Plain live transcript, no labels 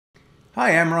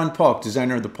Hi, I'm Ron Paulk,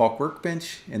 designer of the Paulk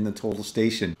Workbench and the Total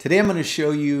Station. Today I'm going to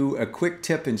show you a quick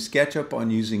tip in Sketchup on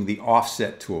using the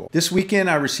offset tool. This weekend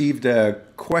I received a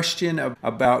question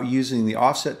about using the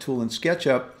offset tool in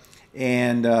Sketchup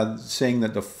and saying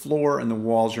that the floor and the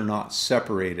walls are not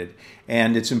separated.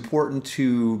 And it's important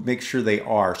to make sure they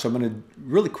are. So I'm going to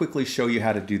really quickly show you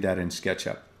how to do that in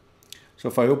Sketchup. So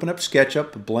if I open up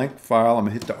Sketchup, a blank file, I'm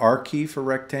going to hit the R key for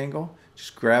rectangle.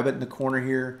 Just grab it in the corner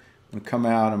here. I'm going to come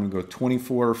out, I'm going to go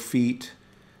 24 feet,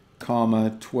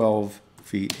 comma, 12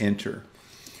 feet, enter.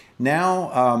 Now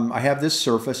I have this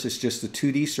surface, it's just a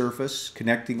 2D surface,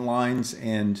 connecting lines,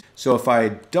 and so if I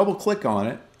double click on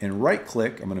it and right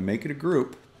click, I'm going to make it a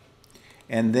group,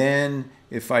 and then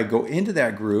if I go into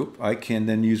that group, I can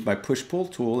then use my push-pull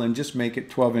tool and just make it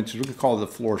 12 inches, we can call it the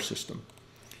floor system.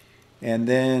 And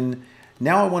then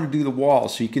now I want to do the wall,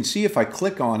 so you can see if I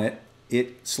click on it,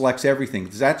 it selects everything.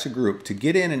 That's a group. To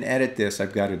get in and edit this,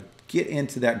 I've got to get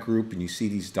into that group, and you see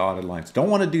these dotted lines. Don't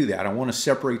want to do that. I want to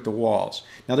separate the walls.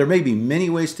 Now there may be many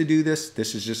ways to do this.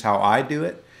 This is just how I do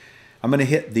it. I'm going to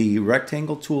hit the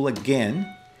rectangle tool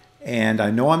again, and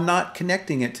I know I'm not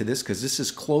connecting it to this because this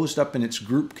is closed up in its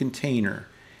group container.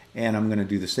 And I'm going to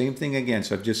do the same thing again.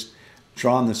 So I've just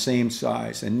drawn the same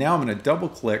size. And now I'm going to double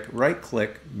click, right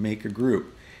click, make a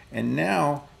group. And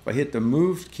now if I hit the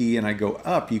move key and I go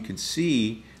up, you can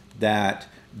see that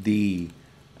the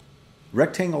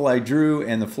rectangle I drew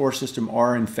and the floor system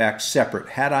are in fact separate.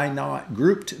 Had I not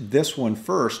grouped this one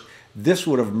first, this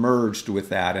would have merged with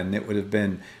that and it would have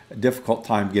been a difficult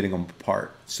time getting them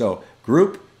apart. So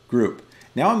group, group.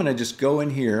 Now I'm going to just go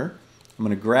in here. I'm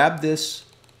going to grab this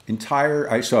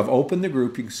entire, so I've opened the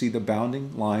group. You can see the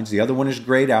bounding lines. The other one is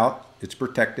grayed out. It's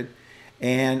protected.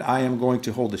 And I am going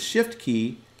to hold the shift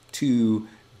key to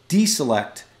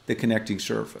deselect the connecting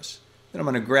surface. Then I'm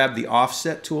going to grab the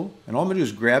offset tool, and all I'm going to do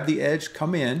is grab the edge,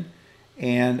 come in,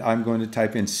 and I'm going to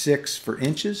type in 6 for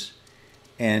inches.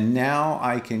 And now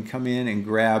I can come in and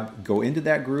go into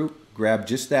that group, grab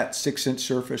just that 6-inch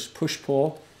surface,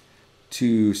 push-pull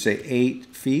to say 8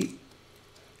 feet.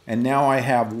 And now I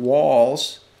have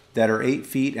walls that are 8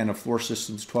 feet and a floor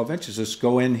system's 12 inches. Let's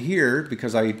go in here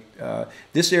because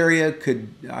this area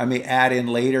I may add in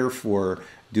later for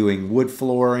doing wood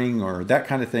flooring or that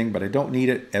kind of thing, but I don't need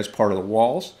it as part of the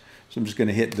walls. So I'm just going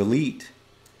to hit delete.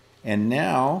 And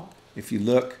now, if you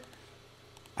look,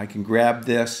 I can grab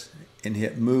this and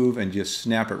hit move and just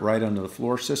snap it right onto the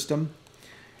floor system.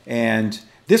 And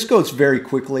this goes very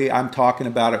quickly. I'm talking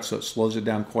about it, so it slows it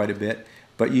down quite a bit.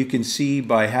 But you can see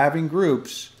by having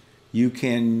groups, you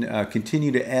can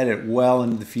continue to edit well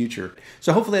into the future.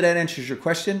 So hopefully that answers your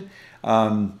question.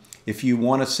 If you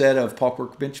want a set of Paulk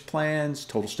Workbench plans,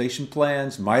 Total Station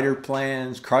plans, miter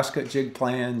plans, crosscut jig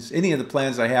plans, any of the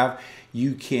plans I have,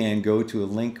 you can go to a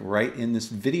link right in this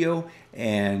video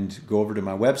and go over to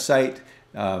my website,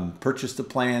 purchase the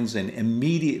plans, and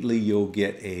immediately you'll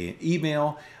get an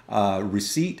email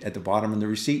receipt. At the bottom of the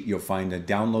receipt, you'll find a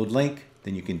download link.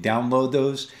 Then you can download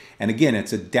those. And again,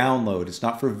 it's a download. It's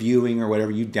not for viewing or whatever.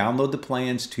 You download the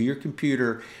plans to your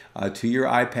computer, to your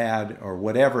iPad or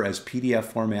whatever as PDF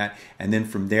format. And then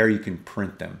from there, you can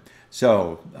print them.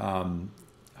 So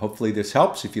hopefully this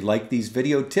helps. If you like these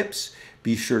video tips,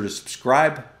 be sure to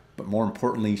subscribe. But more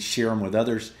importantly, share them with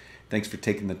others. Thanks for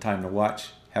taking the time to watch.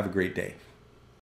 Have a great day.